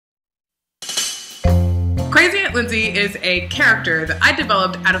Aunt Lindsey is a character that I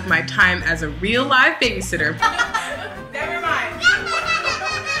developed out of my time as a real live babysitter. Never mind.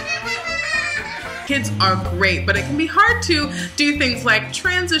 Kids are great, but it can be hard to do things like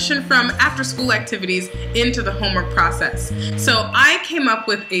transition from after-school activities into the homework process. So I came up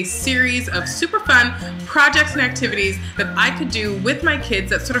with a series of super fun projects and activities that I could do with my kids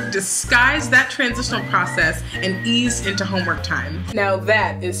that sort of disguise that transitional process and ease into homework time. Now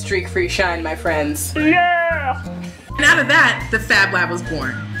that is streak-free shine, my friends. Yeah! And out of that, the Fab Lab was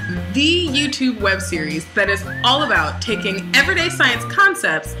born. The YouTube web series that is all about taking everyday science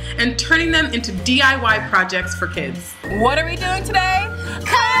concepts and turning them into DIY projects for kids. What are we doing today?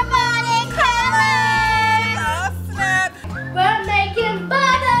 Carbonic colors! Oh snap! We're making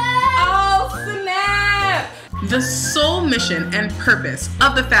butter! Oh snap! The sole mission and purpose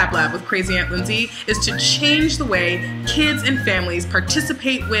of the Fab Lab with Crazy Aunt Lindsey is to change the way kids and families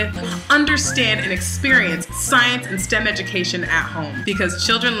participate with, understand, and experience science and STEM education at home. Because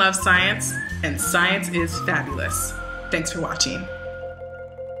children love science, and science is fabulous. Thanks for watching.